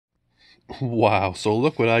Wow, so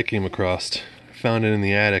look what I came across. Found it in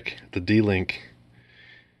the attic, the D-Link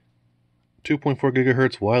 2.4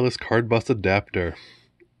 gigahertz wireless cardbus adapter.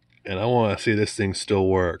 And I want to see this thing still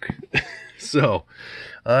work. So,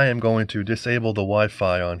 I am going to disable the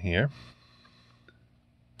Wi-Fi on here.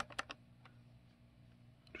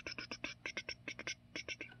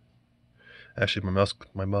 Actually, my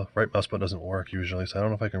right mouse button doesn't work usually, so I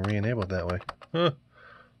don't know if I can re-enable it that way. Huh.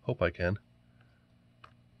 Hope I can.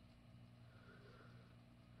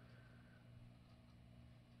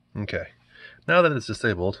 Okay. Now that it's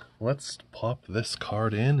disabled, let's pop this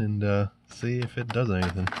card in and see if it does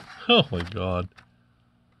anything. Oh my god.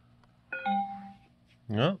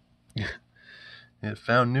 No. It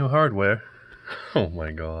found new hardware. Oh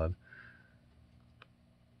my god.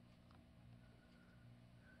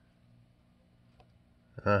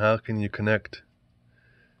 How can you connect?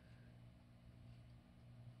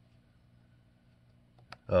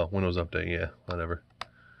 Oh, Windows Update, yeah, whatever.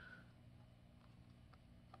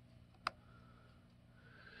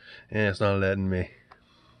 And it's not letting me.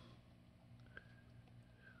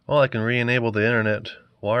 Well, I can re-enable the internet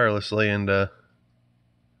wirelessly and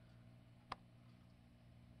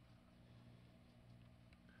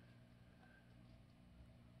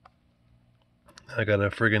I gotta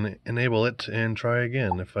friggin' enable it and try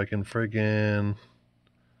again. If I can friggin'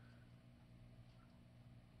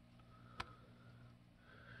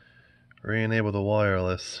 re-enable the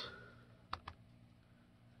wireless.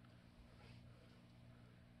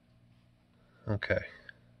 Okay.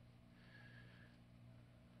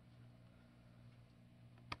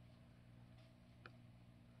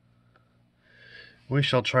 We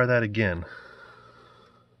shall try that again.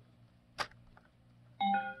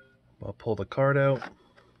 I'll pull the card out,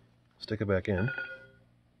 stick it back in.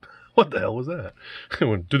 What the hell was that? It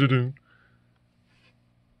went doo-doo-doo.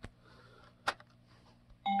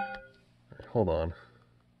 Hold on.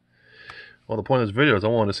 Well, the point of this video is I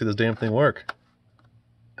wanted to see this damn thing work.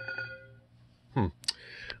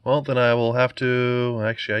 Well, then I will have to...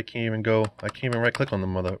 Actually, I can't even right-click on the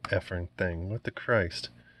mother effing thing. What the Christ?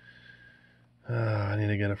 I need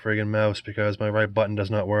to get a friggin' mouse because my right button does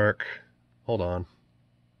not work. Hold on.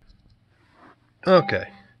 Okay.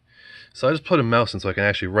 So I just put a mouse in so I can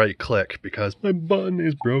actually right-click because my button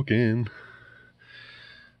is broken.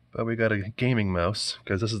 But we got a gaming mouse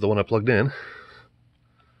because this is the one I plugged in.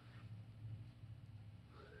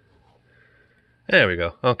 There we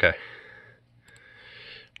go. Okay.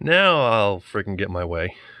 Now I'll freaking get my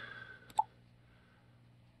way.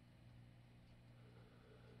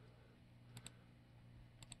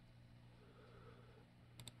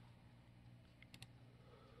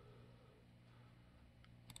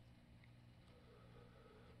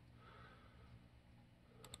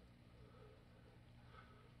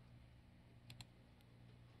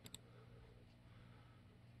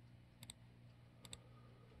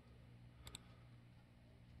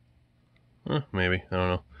 Maybe. I don't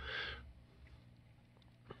know.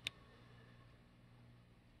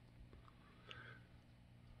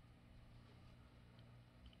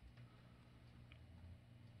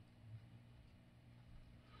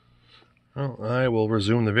 Well, I will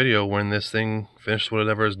resume the video when this thing finishes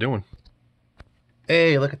whatever it's doing.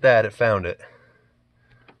 Hey, look at that. It found it.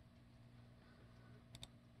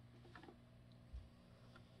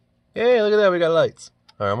 Hey, look at that. We got lights.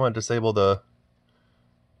 Alright, I'm going to disable the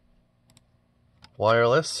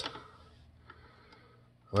wireless.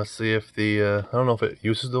 Let's see if the, I don't know if it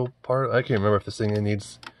uses the part. I can't remember if this thing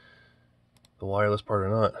needs the wireless part or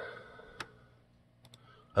not.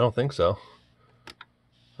 I don't think so.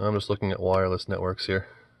 I'm just looking at wireless networks here.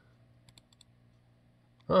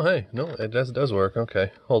 Oh, hey, no, it does work.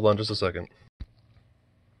 Okay, hold on just a second.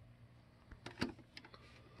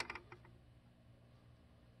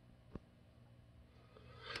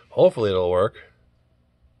 Hopefully it'll work.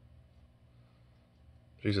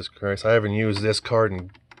 Jesus Christ, I haven't used this card in,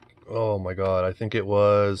 oh my god, I think it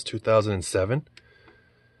was 2007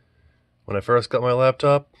 when I first got my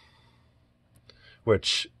laptop,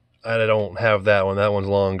 which I don't have that one. That one's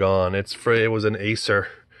long gone. It was an Acer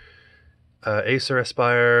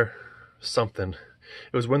Aspire something.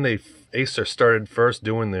 It was when Acer started first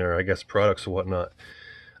doing their, I guess, products or whatnot.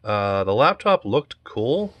 The laptop looked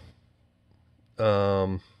cool,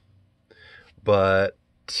 but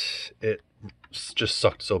it just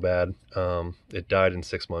sucked so bad. It died in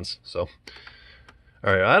 6 months. So,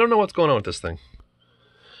 all right, I don't know what's going on with this thing.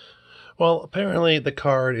 Well, apparently the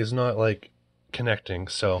card is not like connecting,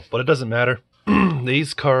 so, but it doesn't matter.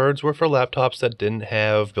 These cards were for laptops that didn't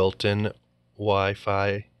have built-in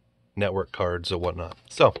Wi-Fi network cards or whatnot.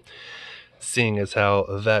 So, seeing as how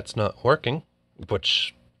that's not working,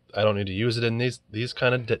 which I don't need to use it in these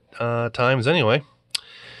kind of times anyway.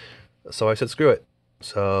 So I said screw it.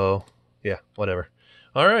 So yeah, whatever.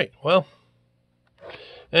 All right, well,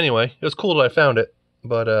 anyway, it was cool that I found it,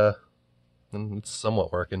 but it's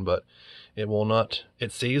somewhat working, but it will not.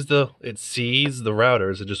 It sees the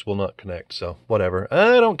routers. It just will not connect. So whatever.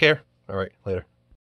 I don't care. All right, later.